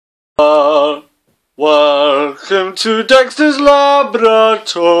Welcome to Dexter's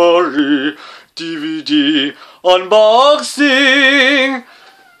Laboratory DVD unboxing.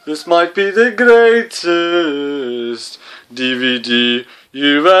 This might be the greatest DVD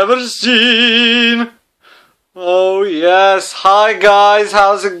you've ever seen. Oh yes, hi guys,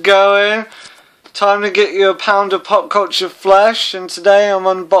 how's it going? Time to get you a pound of pop culture flesh, and today I'm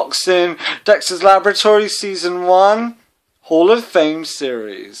unboxing Dexter's Laboratory Season 1 Hall of Fame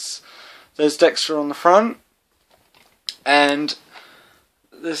series. There's Dexter on the front, and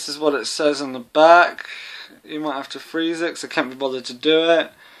this is what it says on the back. You might have to freeze it because I can't be bothered to do it.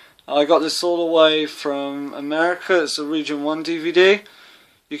 I got this all the way from America. It's a Region 1 DVD.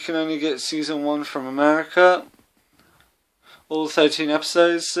 You can only get Season 1 from America. All 13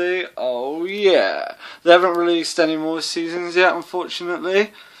 episodes, see? Oh yeah. They haven't released any more seasons yet,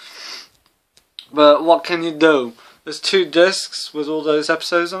 unfortunately. But what can you do? There's 2 discs with all those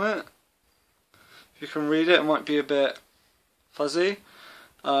episodes on it. If you can read it, it might be a bit fuzzy.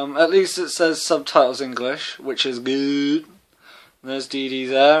 At least it says subtitles English, which is good. And there's Dee Dee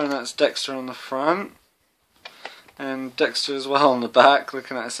there, and that's Dexter on the front. And Dexter as well on the back,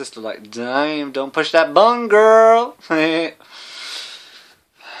 looking at his sister like, damn, don't push that button, girl. But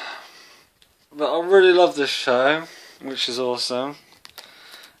I really love this show, which is awesome.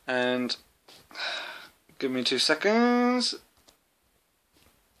 And give me 2 seconds.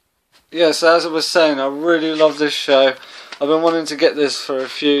 Yes, as I was saying, I really love this show. I've been wanting to get this for a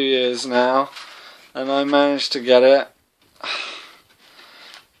few years now, and I managed to get it.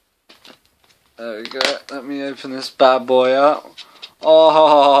 There we go. Let me open this bad boy up.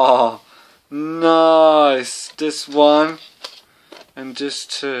 Oh, nice. This one and this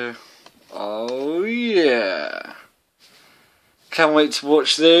 2. Oh yeah. Can't wait to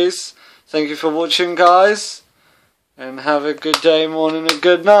watch these. Thank you for watching, guys, and have a good day, morning, and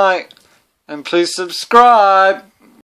good night. And please subscribe.